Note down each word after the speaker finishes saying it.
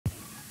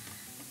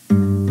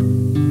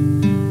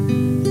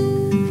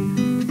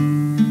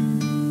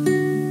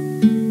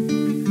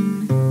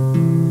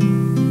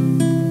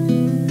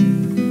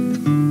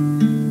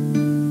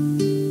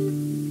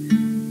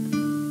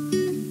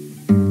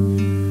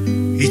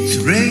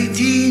late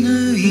in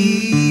the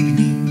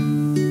evening.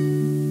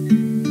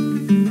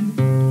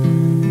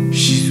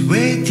 She's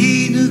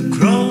waiting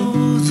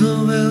across the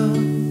well.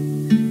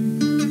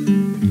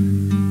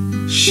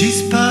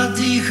 She's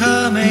patting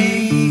her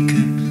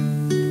makeup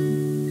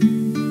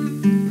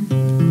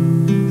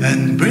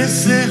and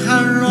pressing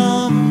her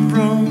long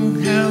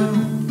brown hair.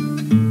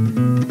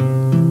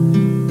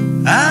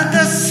 And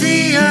as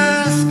she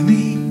asked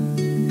me,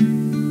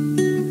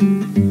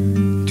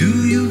 do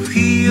you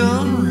feel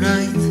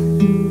alright?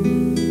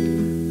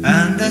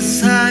 And I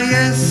say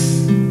yes,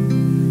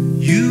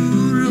 you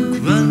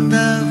look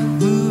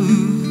wonderful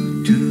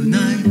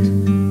tonight.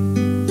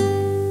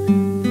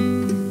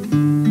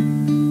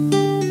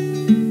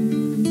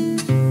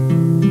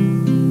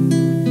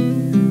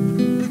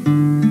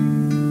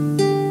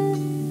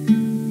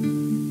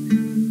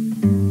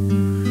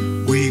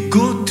 We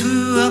go to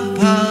a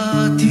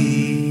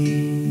party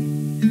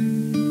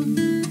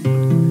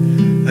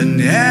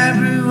and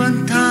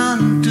everyone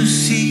turned to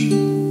see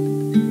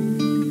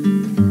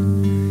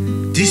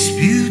this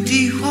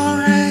beautiful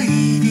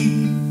lady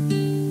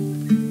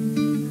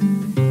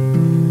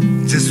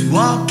just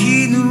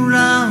walking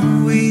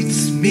around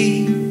with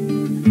me.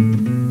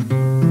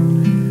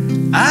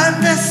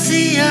 And as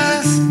she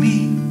asked me,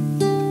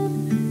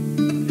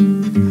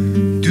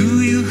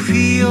 do you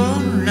feel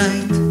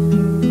alright?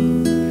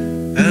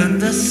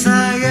 And I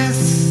say yes,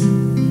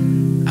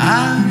 I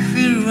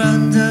feel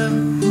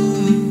wonderful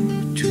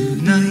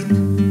tonight.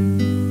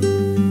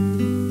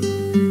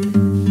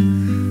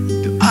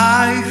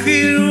 I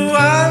feel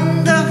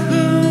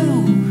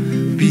wonderful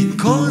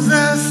because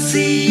I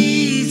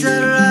see the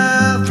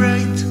love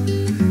right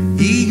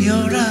in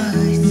your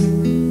eyes,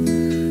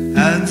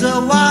 and the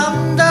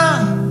wonder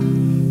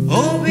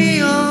of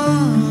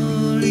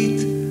your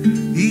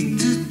it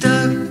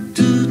doesn't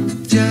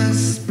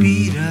just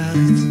be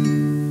right.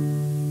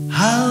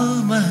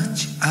 How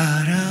much I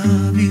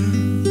love you.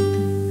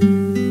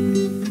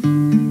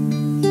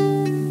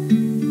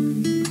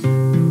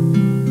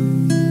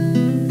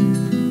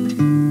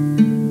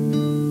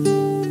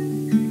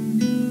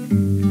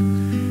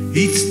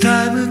 It's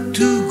time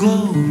to go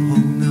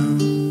home now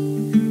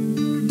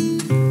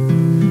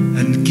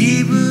and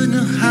give a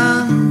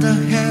hand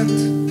ahead.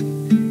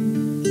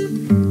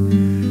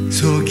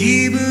 So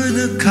give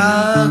the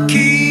car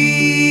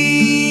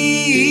keys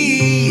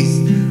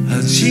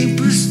and she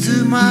puts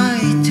to my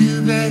to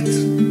bed.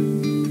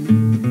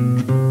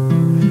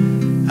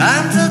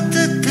 And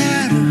to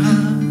tell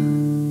her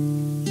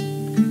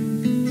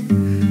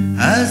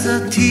as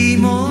a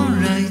team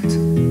alright.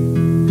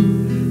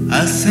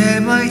 I say,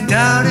 my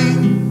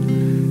darling,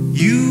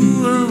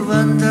 you are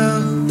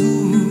wonderful.